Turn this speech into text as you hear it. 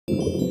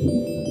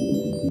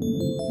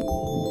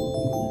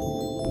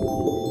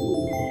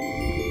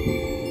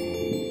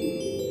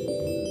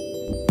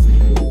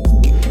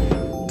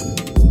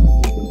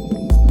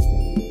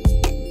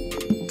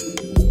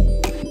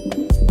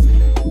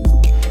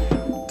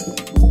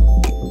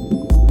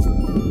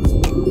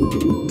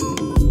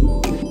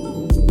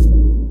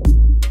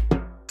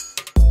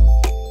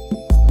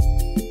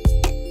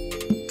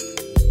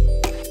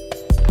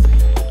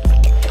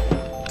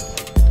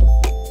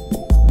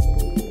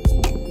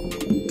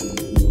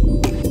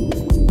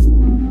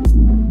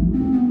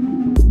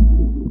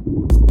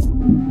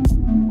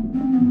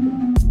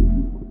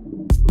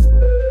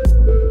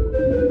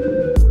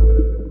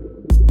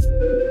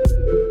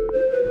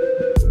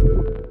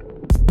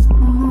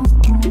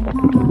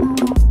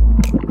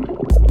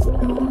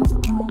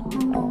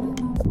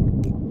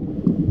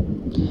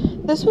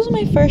This was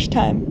my first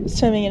time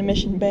swimming in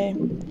Mission Bay.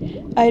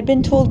 I had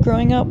been told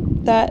growing up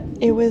that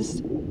it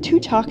was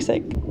too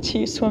toxic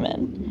to swim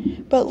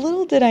in, but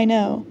little did I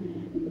know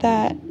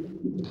that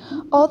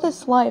all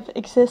this life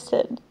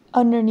existed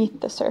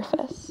underneath the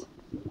surface.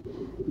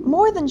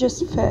 More than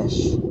just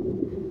fish,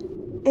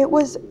 it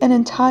was an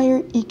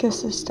entire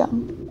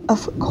ecosystem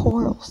of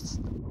corals.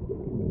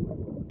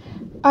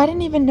 I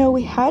didn't even know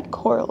we had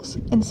corals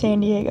in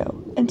San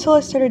Diego until I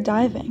started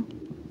diving.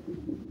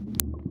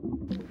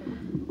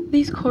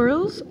 These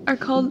corals are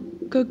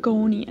called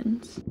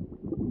gorgonians.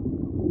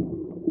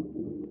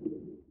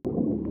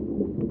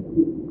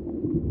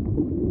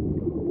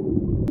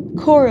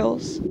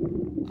 Corals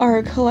are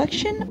a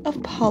collection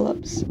of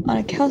polyps on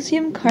a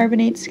calcium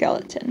carbonate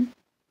skeleton.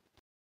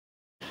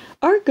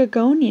 Our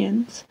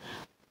gorgonians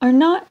are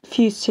not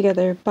fused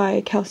together by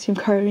a calcium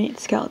carbonate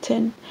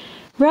skeleton,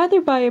 rather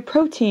by a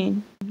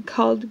protein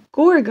called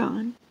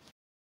gorgon.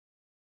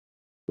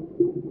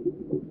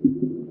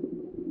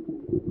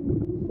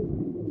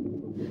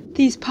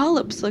 These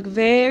polyps look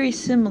very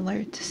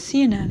similar to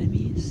sea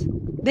anemones.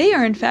 They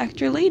are in fact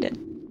related.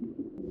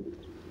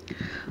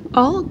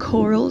 All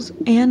corals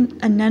and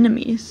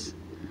anemones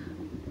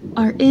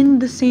are in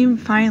the same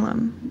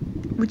phylum,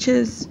 which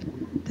is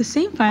the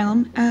same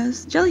phylum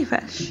as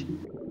jellyfish,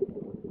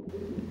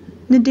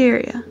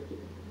 Cnidaria.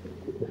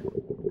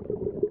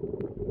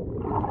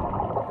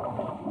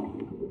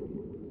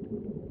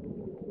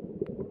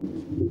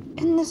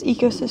 In this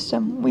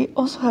ecosystem, we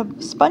also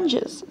have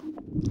sponges.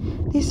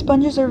 These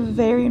sponges are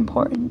very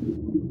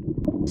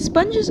important.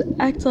 Sponges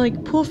act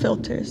like pool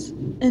filters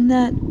in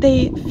that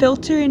they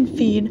filter and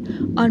feed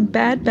on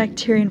bad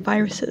bacteria and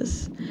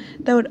viruses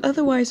that would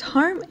otherwise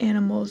harm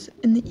animals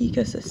in the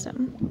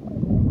ecosystem.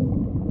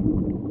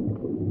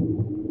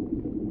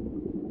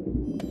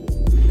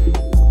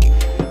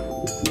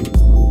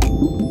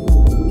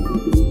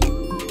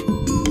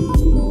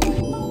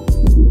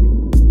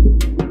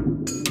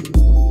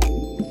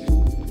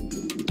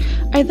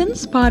 I then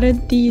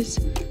spotted these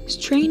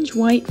strange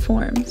white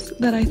forms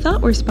that I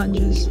thought were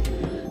sponges,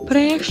 but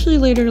I actually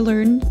later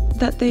learned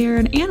that they are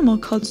an animal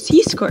called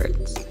sea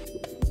squirts,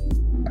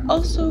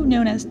 also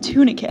known as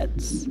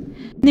tunicates.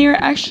 They are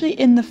actually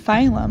in the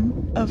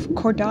phylum of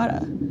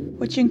Chordata,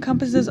 which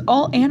encompasses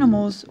all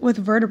animals with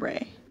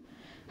vertebrae.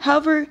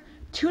 However,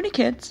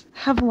 tunicates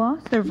have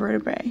lost their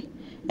vertebrae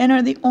and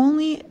are the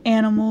only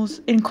animals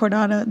in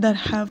Chordata that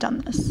have done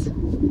this.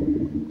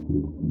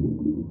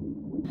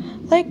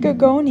 Like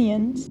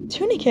gorgonians,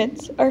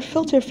 tunicates are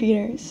filter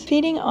feeders,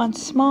 feeding on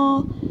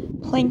small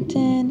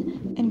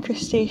plankton and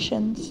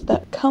crustaceans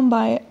that come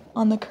by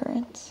on the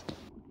currents.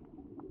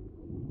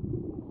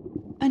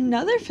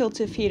 Another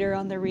filter feeder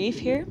on the reef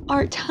here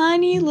are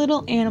tiny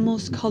little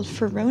animals called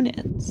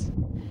pheronids.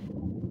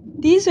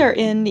 These are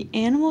in the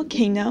animal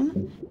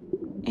kingdom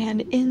and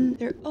in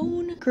their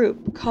own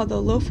group called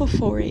the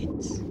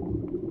lophophorates.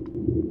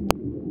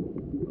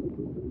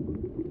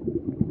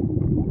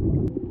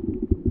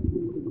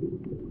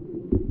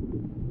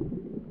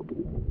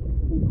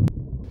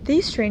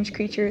 These strange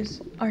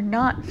creatures are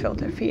not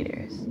filter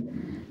feeders.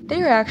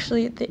 They are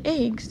actually the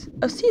eggs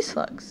of sea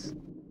slugs.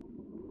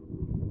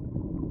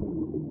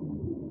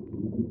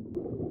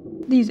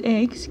 These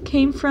eggs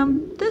came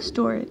from this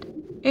dorid,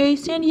 a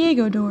San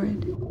Diego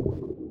dorid.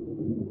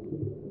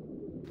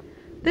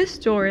 This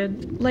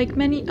dorid, like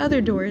many other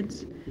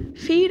dorids,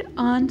 feed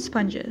on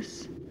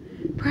sponges,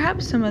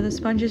 perhaps some of the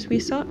sponges we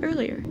saw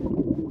earlier.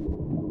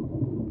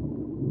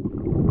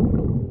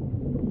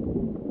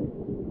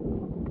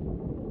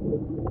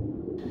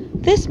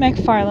 This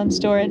McFarlane's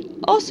dorid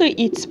also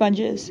eats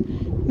sponges,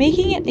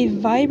 making it a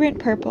vibrant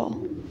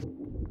purple,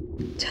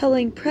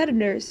 telling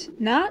predators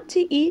not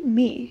to eat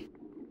me.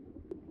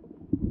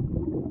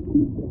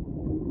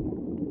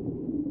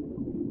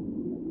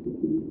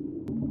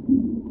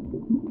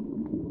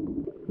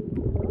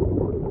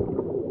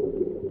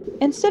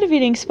 Instead of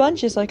eating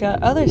sponges like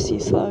other sea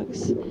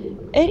slugs,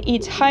 it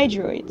eats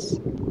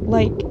hydroids,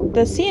 like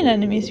the sea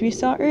anemones we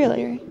saw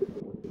earlier.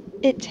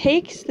 It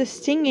takes the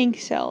stinging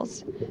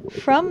cells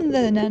from the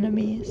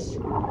anemones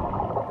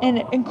and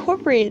it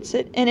incorporates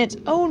it in its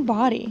own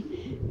body,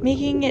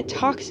 making it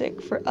toxic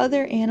for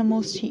other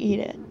animals to eat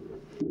it.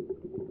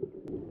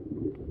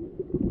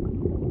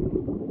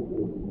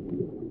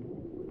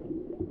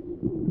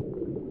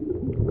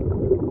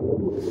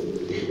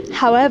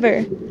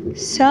 However,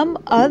 some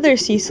other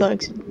sea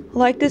slugs,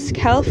 like this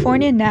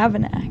California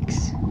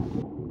Navinax,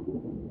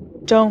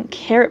 don't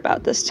care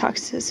about this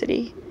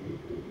toxicity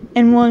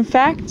and will in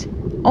fact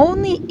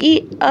only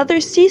eat other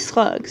sea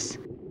slugs.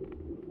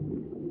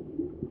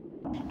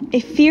 A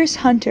fierce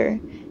hunter,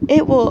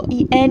 it will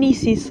eat any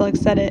sea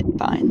slugs that it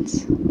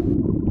finds.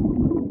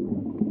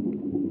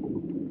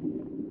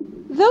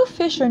 Though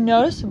fish are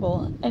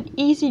noticeable and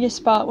easy to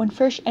spot when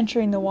first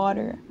entering the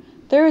water,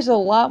 there is a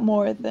lot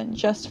more than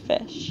just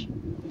fish.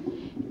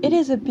 It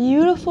is a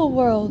beautiful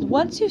world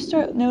once you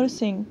start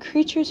noticing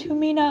creatures who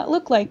may not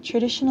look like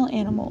traditional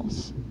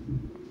animals.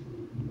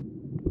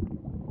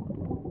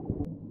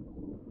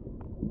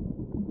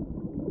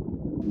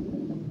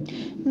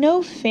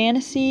 No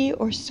fantasy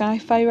or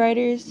sci-fi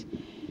writers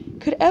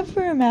could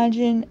ever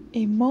imagine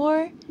a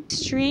more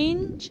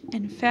strange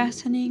and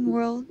fascinating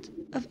world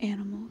of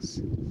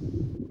animals.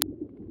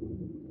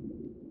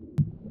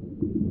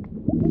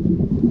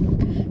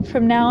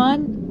 From now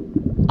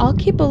on, I'll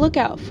keep a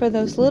lookout for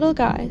those little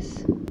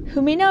guys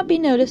who may not be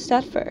noticed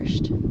at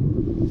first.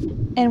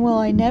 And will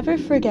I never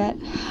forget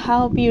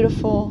how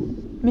beautiful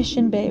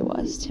Mission Bay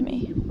was to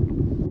me.